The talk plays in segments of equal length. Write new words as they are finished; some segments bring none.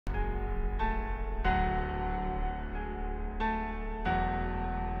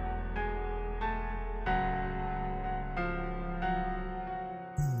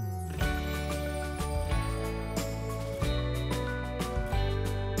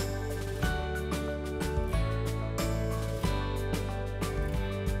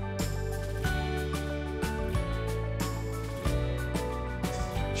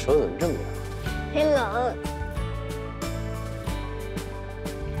手怎么这么凉？还冷。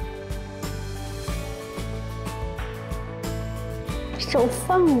手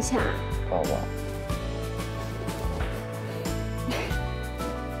放下。宝宝。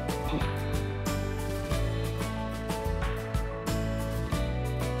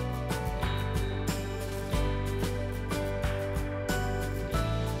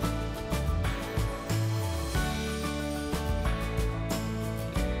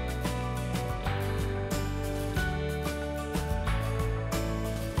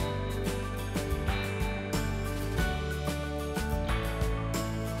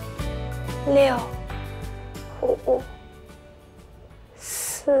6、5、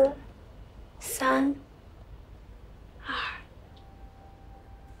4、3、2，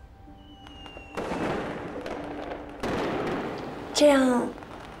这样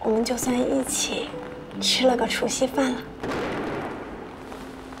我们就算一起吃了个除夕饭了。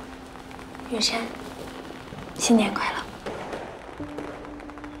云山，新年快乐！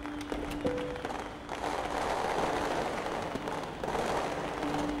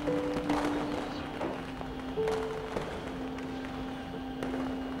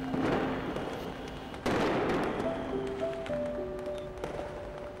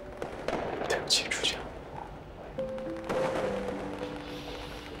对不起，初秋。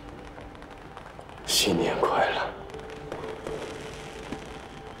新年快乐！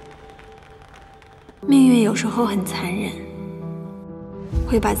命运有时候很残忍，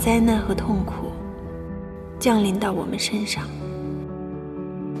会把灾难和痛苦降临到我们身上。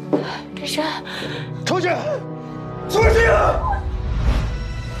云山，出去！出去！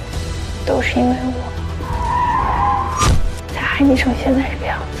都是因为我，才害你成现在这个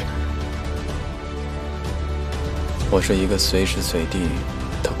样子。我是一个随时随地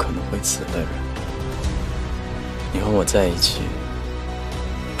都可能会死的人。你和我在一起，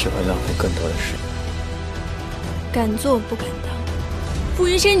只会浪费更多的时间。敢做不敢当，傅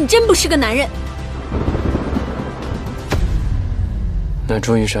云深，你真不是个男人。那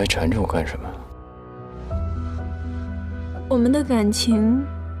朱医师还缠着我干什么？我们的感情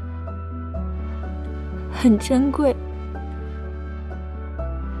很珍贵，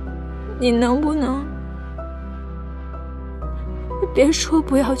你能不能别说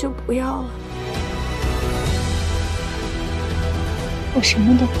不要就不要了？我什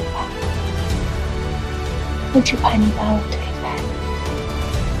么都不怕，我只怕你把我推开。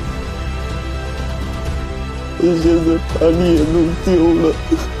我现在把你也弄丢了。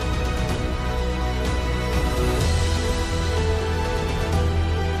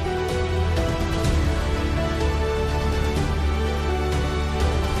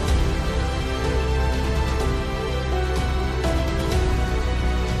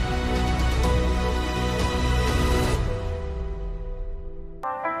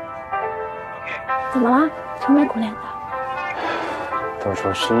怎么了？愁眉苦脸的。都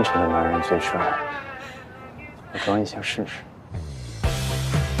说深沉的男人最帅，我装一下试试。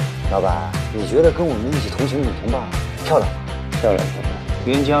老板，你觉得跟我们一起同行的女同伴漂亮吗？漂亮漂亮，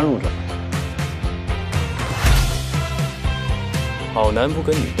冤家路窄。好男不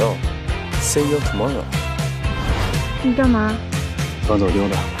跟女斗 ，See you tomorrow。你干嘛？刚走丢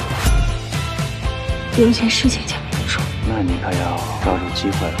的。有件事情想跟你说。那你可要抓住机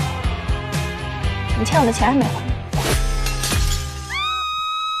会了。你欠我的钱还没还。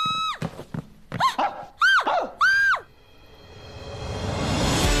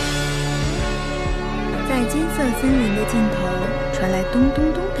在金色森林的尽头传来咚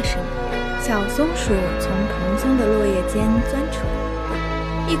咚咚的声音，小松鼠从蓬松的落叶间钻出来，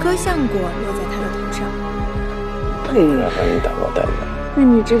一颗橡果落在它的头上。要把你打包带走。那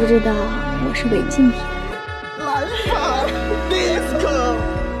你知不知道我是违禁品？蓝发 disco。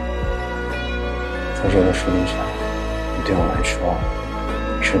在这个世界上，你对我来说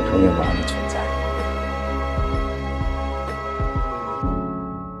是独一无二的存在。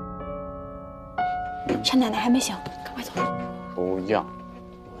少奶奶还没醒，赶快走。不要，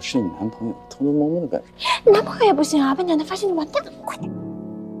我是你男朋友，偷偷摸摸的干什么？你男朋友也不行啊，被奶奶发现就完蛋了。快点！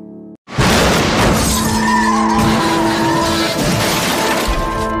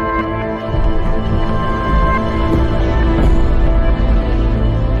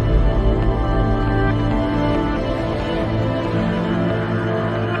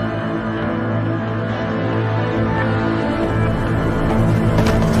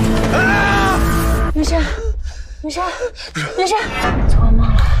云山，云山，云山，做噩梦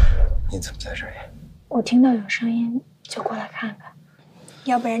了。你怎么在这里？我听到有声音，就过来看看。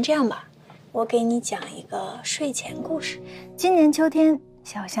要不然这样吧，我给你讲一个睡前故事。今年秋天，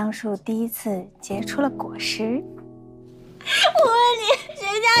小橡树第一次结出了果实。我问你，谁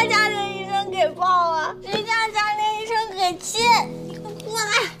叫家庭医生给抱啊？谁叫家庭医生给亲？你快过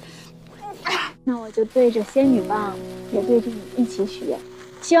来！那我就对着仙女棒，也对着你一起许愿，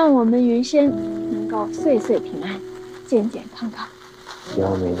希望我们云深能够岁岁平安，健健康康。以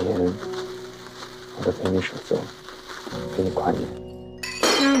后每年我都陪你守岁，给你跨年。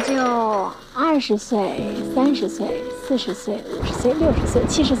那就20岁、30岁、40岁、50岁、60岁、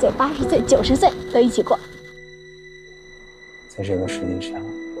70岁、80岁、90岁都一起过。在这个世界上，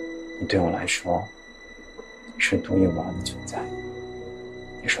你对我来说是独一无二的存在，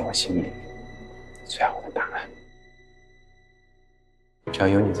你是我心里最好的答案。只要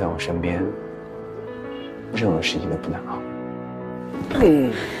有你在我身边，任何事情都不难熬。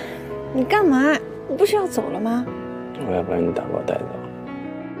你干嘛？你不是要走了吗？我要把你打包带走。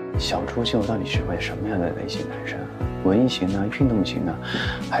小猪舅到底是位什么样的类型男生啊？文艺型呢？运动型呢？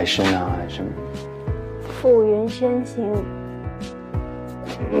还是呢？还是傅云深型。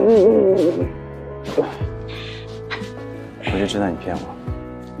我就知道你骗我。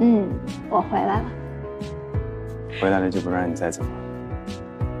我回来了。回来了就不让你再走了。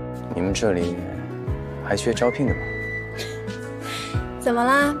你们这里还缺招聘的吗？怎么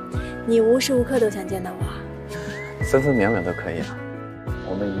啦？你无时无刻都想见到我？分分秒秒都可以啊。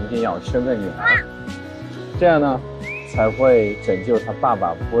我们一定要生个女孩，这样呢，才会拯救他爸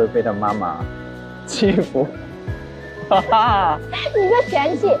爸，不会被他妈妈欺负。哈哈！你个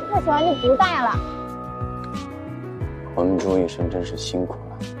嫌弃，不喜欢就不带了。我们朱医生真是辛苦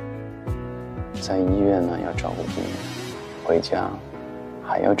了，在医院呢要照顾病人，回家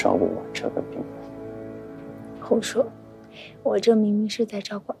还要照顾我这个病人。胡说，我这明明是在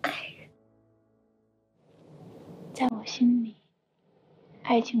照顾爱人。在我心里，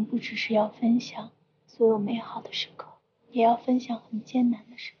爱情不只是要分享所有美好的时刻，也要分享很艰难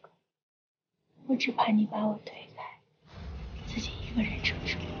的时刻。我只怕你把我推开，自己一个人承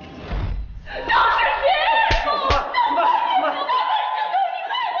受。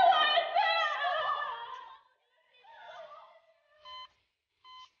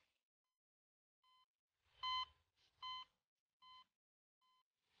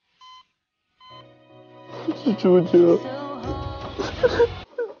是猪舅，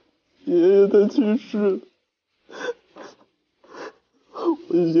爷爷他去世了，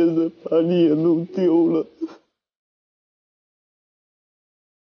我现在把你也弄丢了。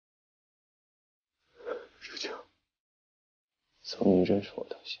猪舅，从你认识我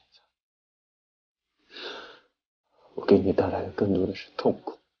到现在，我给你带来的更多的是痛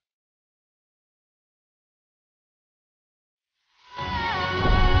苦。